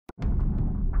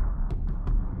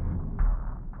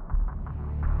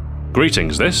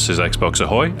Greetings, this is Xbox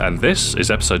Ahoy, and this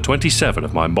is episode 27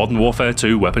 of my Modern Warfare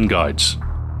 2 weapon guides.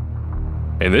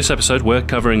 In this episode we're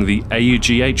covering the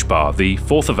AUG HBAR, the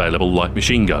fourth available light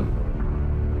machine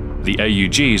gun. The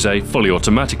AUG is a fully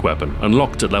automatic weapon,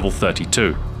 unlocked at level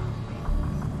 32.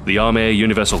 The Armee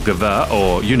Universal Gewehr,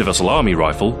 or Universal Army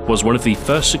Rifle, was one of the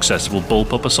first successful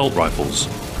Bullpup assault rifles,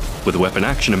 with the weapon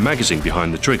action and magazine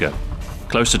behind the trigger,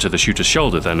 closer to the shooter's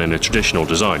shoulder than in a traditional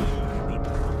design.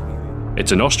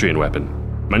 It's an Austrian weapon,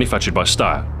 manufactured by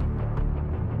Steyr.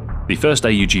 The first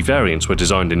AUG variants were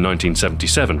designed in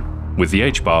 1977, with the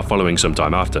HBAR following some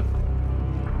time after.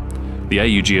 The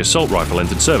AUG assault rifle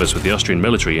entered service with the Austrian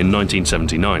military in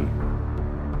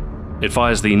 1979. It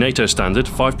fires the NATO standard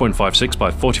 5.56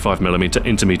 by 45mm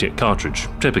intermediate cartridge,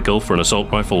 typical for an assault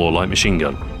rifle or light machine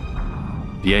gun.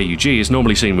 The AUG is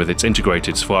normally seen with its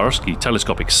integrated Swarovski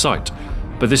telescopic sight,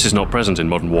 but this is not present in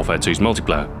Modern Warfare 2's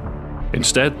multiplayer.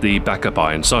 Instead, the backup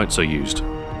iron sights are used.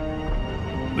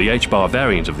 The HBAR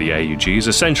variant of the AUG is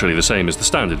essentially the same as the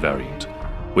standard variant,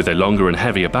 with a longer and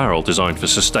heavier barrel designed for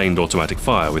sustained automatic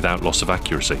fire without loss of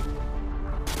accuracy.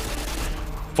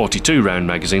 42-round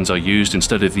magazines are used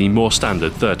instead of the more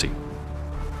standard 30.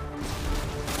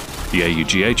 The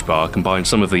AUG HBAR combines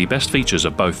some of the best features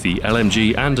of both the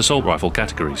LMG and assault rifle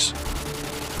categories.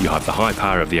 You have the high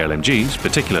power of the LMGs,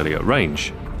 particularly at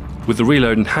range, with the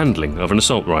reload and handling of an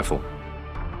assault rifle.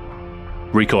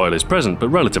 Recoil is present but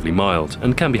relatively mild,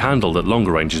 and can be handled at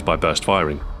longer ranges by burst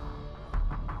firing.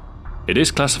 It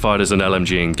is classified as an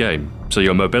LMG in-game, so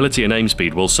your mobility and aim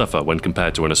speed will suffer when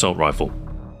compared to an assault rifle.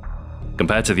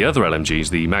 Compared to the other LMGs,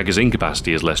 the magazine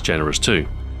capacity is less generous too.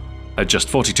 At just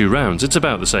 42 rounds, it's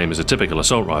about the same as a typical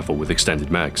assault rifle with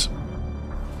extended mags.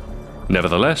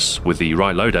 Nevertheless, with the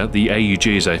right loadout, the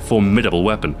AUG is a formidable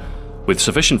weapon, with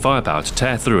sufficient firepower to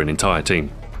tear through an entire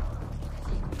team.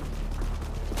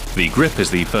 The grip is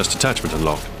the first attachment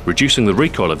unlocked, reducing the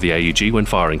recoil of the AUG when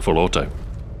firing full auto.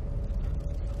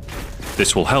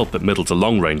 This will help at middle to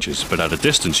long ranges, but at a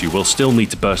distance you will still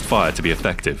need to burst fire to be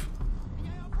effective.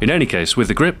 In any case, with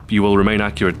the grip you will remain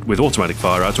accurate with automatic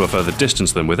fire out to a further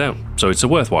distance than without, so it's a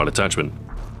worthwhile attachment.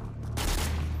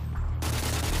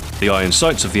 The iron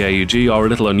sights of the AUG are a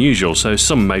little unusual, so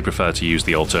some may prefer to use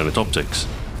the alternate optics.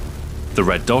 The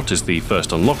red dot is the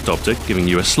first unlocked optic, giving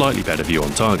you a slightly better view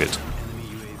on target.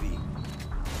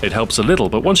 It helps a little,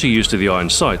 but once you're used to the iron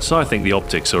sights, I think the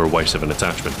optics are a waste of an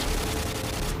attachment.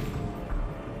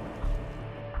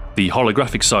 The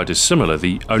holographic sight is similar,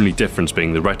 the only difference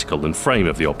being the reticle and frame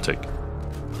of the optic.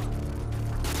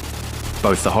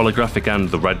 Both the holographic and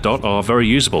the red dot are very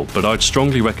usable, but I'd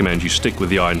strongly recommend you stick with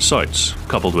the iron sights,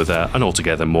 coupled with an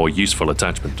altogether more useful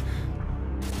attachment.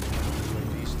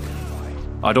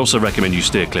 I'd also recommend you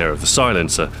steer clear of the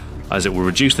silencer, as it will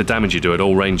reduce the damage you do at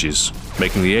all ranges,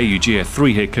 making the AUG a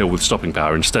 3-hit kill with stopping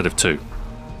power instead of 2.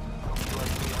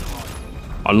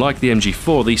 Unlike the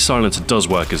MG4, the silencer does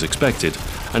work as expected,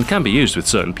 and can be used with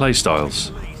certain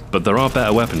playstyles, but there are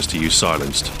better weapons to use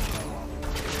silenced.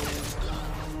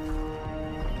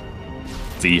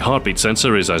 The heartbeat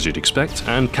sensor is as you'd expect,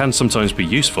 and can sometimes be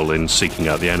useful in seeking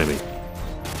out the enemy.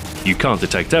 You can't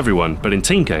detect everyone, but in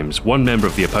team games, one member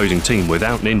of the opposing team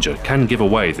without ninja can give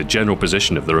away the general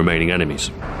position of the remaining enemies.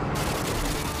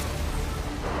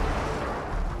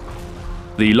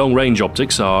 The long-range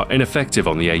optics are ineffective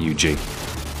on the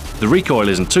AUG. The recoil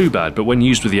isn't too bad, but when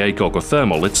used with the ACOG or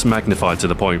thermal, it's magnified to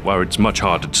the point where it's much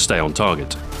harder to stay on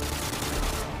target.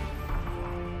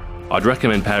 I'd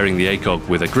recommend pairing the ACOG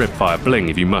with a grip fire bling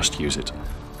if you must use it,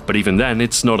 but even then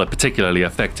it's not a particularly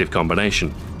effective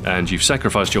combination, and you've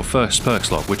sacrificed your first perk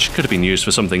slot, which could have been used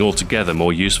for something altogether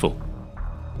more useful.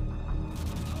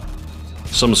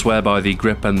 Some swear by the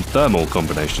grip and thermal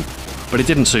combination, but it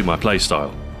didn't suit my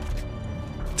playstyle.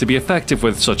 To be effective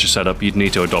with such a setup, you'd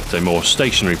need to adopt a more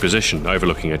stationary position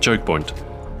overlooking a choke point,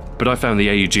 but I found the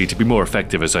AUG to be more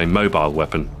effective as a mobile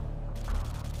weapon.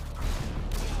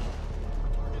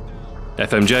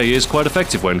 FMJ is quite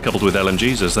effective when coupled with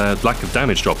LMGs, as their lack of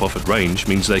damage drop-off at range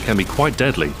means they can be quite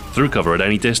deadly through cover at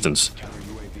any distance.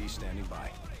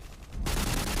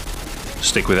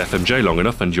 Stick with FMJ long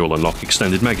enough and you'll unlock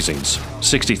extended magazines,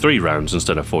 63 rounds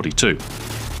instead of 42.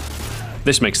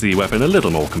 This makes the weapon a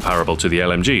little more comparable to the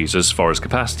LMGs as far as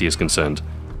capacity is concerned,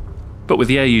 but with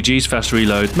the AUG's fast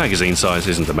reload, magazine size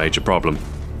isn't a major problem.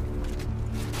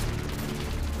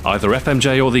 Either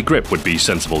FMJ or the grip would be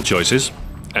sensible choices.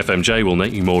 FMJ will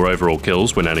net you more overall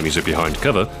kills when enemies are behind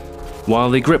cover, while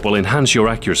the grip will enhance your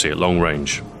accuracy at long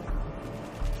range.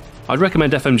 I'd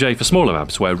recommend FMJ for smaller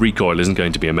maps where recoil isn't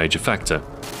going to be a major factor,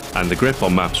 and the grip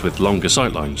on maps with longer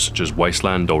sightlines such as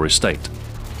Wasteland or Estate.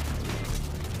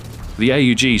 the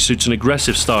AUG suits an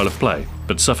aggressive style of play,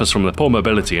 but suffers from the poor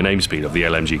mobility and aim speed of the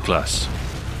LMG class.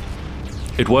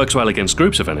 It works well against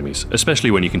groups of enemies,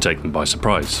 especially when you can take them by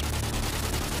surprise.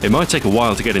 It might take a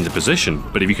while to get into position,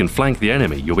 but if you can flank the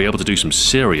enemy, you'll be able to do some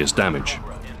serious damage.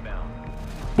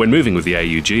 When moving with the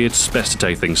AUG, it's best to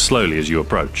take things slowly as you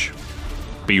approach.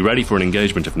 Be ready for an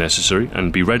engagement if necessary,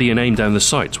 and be ready and aim down the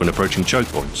sights when approaching choke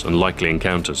points and likely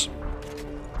encounters.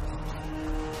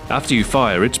 After you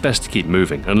fire, it's best to keep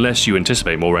moving, unless you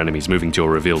anticipate more enemies moving to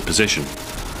your revealed position.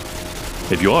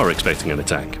 If you are expecting an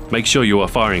attack, make sure you are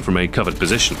firing from a covered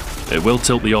position. It will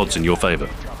tilt the odds in your favour.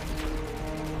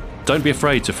 Don't be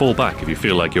afraid to fall back if you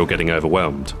feel like you're getting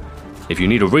overwhelmed. If you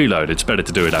need a reload, it's better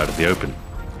to do it out of the open.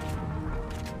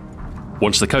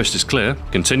 Once the coast is clear,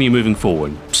 continue moving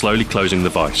forward, slowly closing the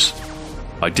vice.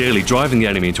 Ideally driving the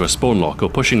enemy into a spawn lock or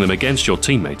pushing them against your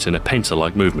teammates in a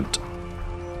painter-like movement.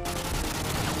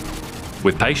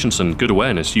 With patience and good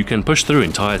awareness, you can push through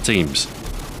entire teams.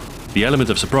 The element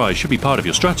of surprise should be part of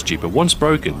your strategy, but once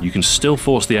broken, you can still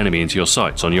force the enemy into your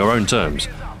sights on your own terms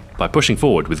by pushing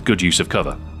forward with good use of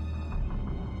cover.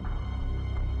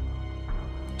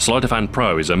 Sleight of Hand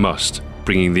Pro is a must,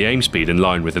 bringing the aim speed in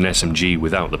line with an SMG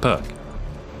without the perk,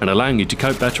 and allowing you to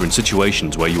cope better in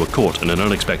situations where you are caught in an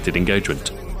unexpected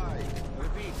engagement.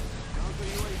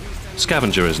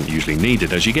 Scavenger isn't usually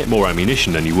needed, as you get more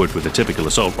ammunition than you would with a typical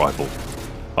assault rifle,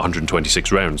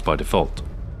 126 rounds by default.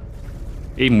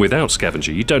 Even without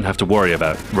Scavenger, you don't have to worry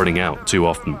about running out too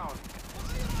often.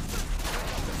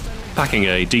 Packing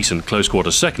a decent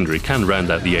close-quarter secondary can round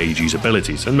out the AUG's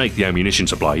abilities and make the ammunition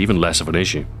supply even less of an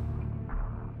issue.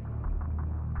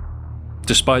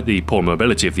 Despite the poor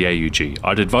mobility of the AUG,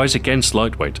 I'd advise against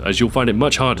lightweight, as you'll find it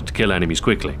much harder to kill enemies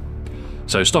quickly.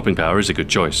 So stopping power is a good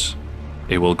choice.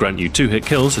 It will grant you 2-hit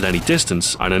kills at any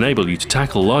distance and enable you to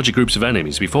tackle larger groups of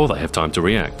enemies before they have time to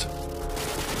react.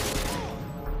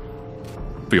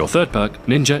 For your third perk,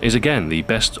 Ninja is again the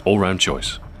best all-round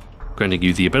choice, granting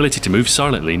you the ability to move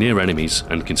silently near enemies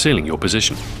and concealing your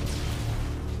position.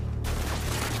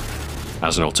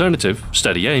 As an alternative,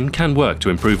 Steady Aim can work to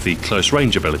improve the close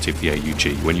range ability of the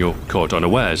AUG when you're caught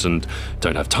unawares and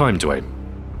don't have time to aim.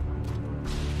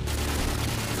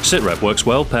 Sitrep works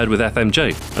well paired with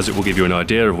FMJ, as it will give you an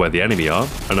idea of where the enemy are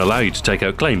and allow you to take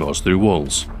out claymores through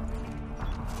walls.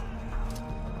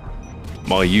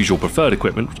 My usual preferred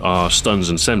equipment are stuns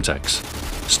and Semtex.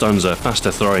 Stuns are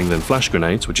faster throwing than flash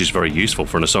grenades, which is very useful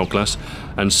for an assault class,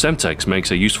 and Semtex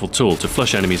makes a useful tool to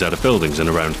flush enemies out of buildings and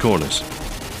around corners.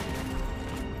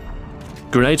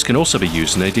 Grenades can also be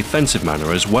used in a defensive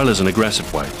manner as well as an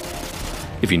aggressive way.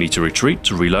 If you need to retreat,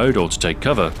 to reload, or to take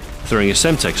cover, throwing a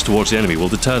Semtex towards the enemy will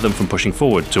deter them from pushing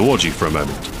forward towards you for a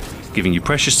moment, giving you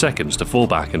precious seconds to fall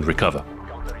back and recover.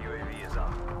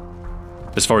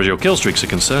 As far as your kill streaks are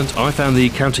concerned, I found the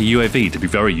counter UAV to be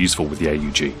very useful with the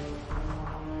AUG.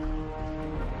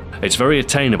 It's very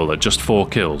attainable at just 4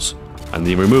 kills, and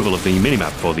the removal of the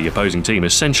minimap for the opposing team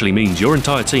essentially means your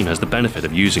entire team has the benefit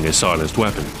of using a silenced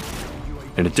weapon,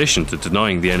 in addition to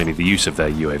denying the enemy the use of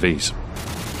their UAVs.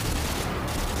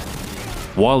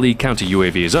 While the counter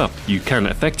UAV is up, you can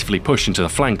effectively push into the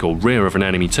flank or rear of an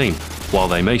enemy team, while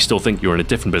they may still think you're in a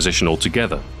different position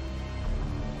altogether.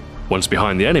 Once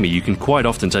behind the enemy, you can quite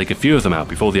often take a few of them out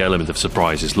before the element of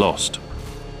surprise is lost.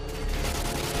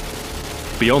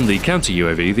 Beyond the counter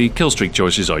UAV, the killstreak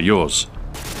choices are yours.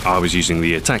 I was using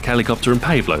the attack helicopter and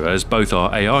Pavlo, as both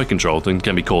are AI controlled and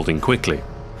can be called in quickly.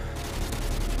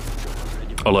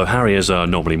 Although Harriers are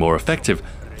normally more effective,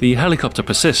 the helicopter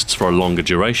persists for a longer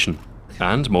duration,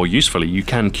 and more usefully you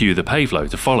can cue the Pavlo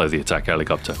to follow the attack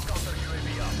helicopter.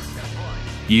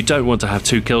 You don't want to have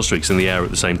 2 kill streaks in the air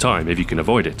at the same time if you can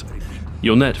avoid it.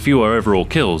 You'll net fewer overall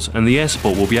kills, and the air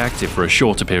support will be active for a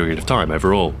shorter period of time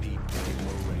overall.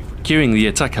 Queuing the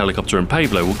attack helicopter and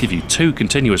Pavlo will give you 2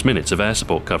 continuous minutes of air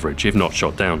support coverage if not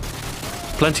shot down.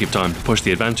 Plenty of time to push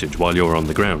the advantage while you're on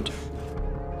the ground.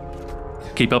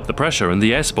 Keep up the pressure and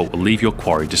the air support will leave your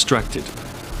quarry distracted,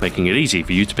 making it easy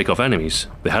for you to pick off enemies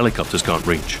the helicopters can't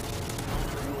reach.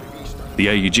 The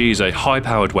AUG is a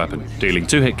high-powered weapon, dealing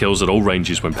 2-hit kills at all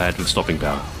ranges when paired with stopping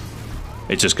power.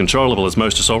 It's as controllable as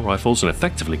most assault rifles and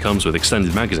effectively comes with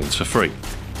extended magazines for free.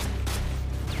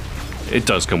 It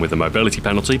does come with a mobility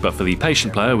penalty, but for the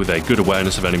patient player with a good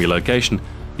awareness of enemy location,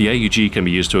 the AUG can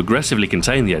be used to aggressively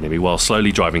contain the enemy while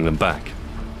slowly driving them back.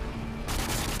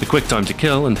 The quick time to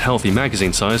kill and healthy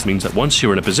magazine size means that once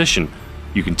you're in a position,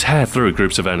 you can tear through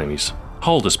groups of enemies,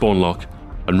 hold a spawn lock,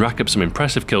 and rack up some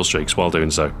impressive kill streaks while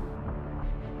doing so.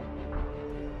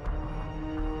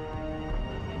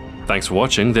 Thanks for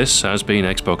watching. This has been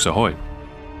Xbox Ahoy.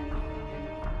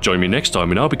 Join me next time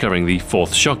when I'll be covering the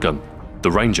 4th shotgun,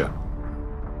 the Ranger.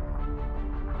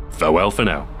 Farewell for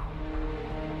now.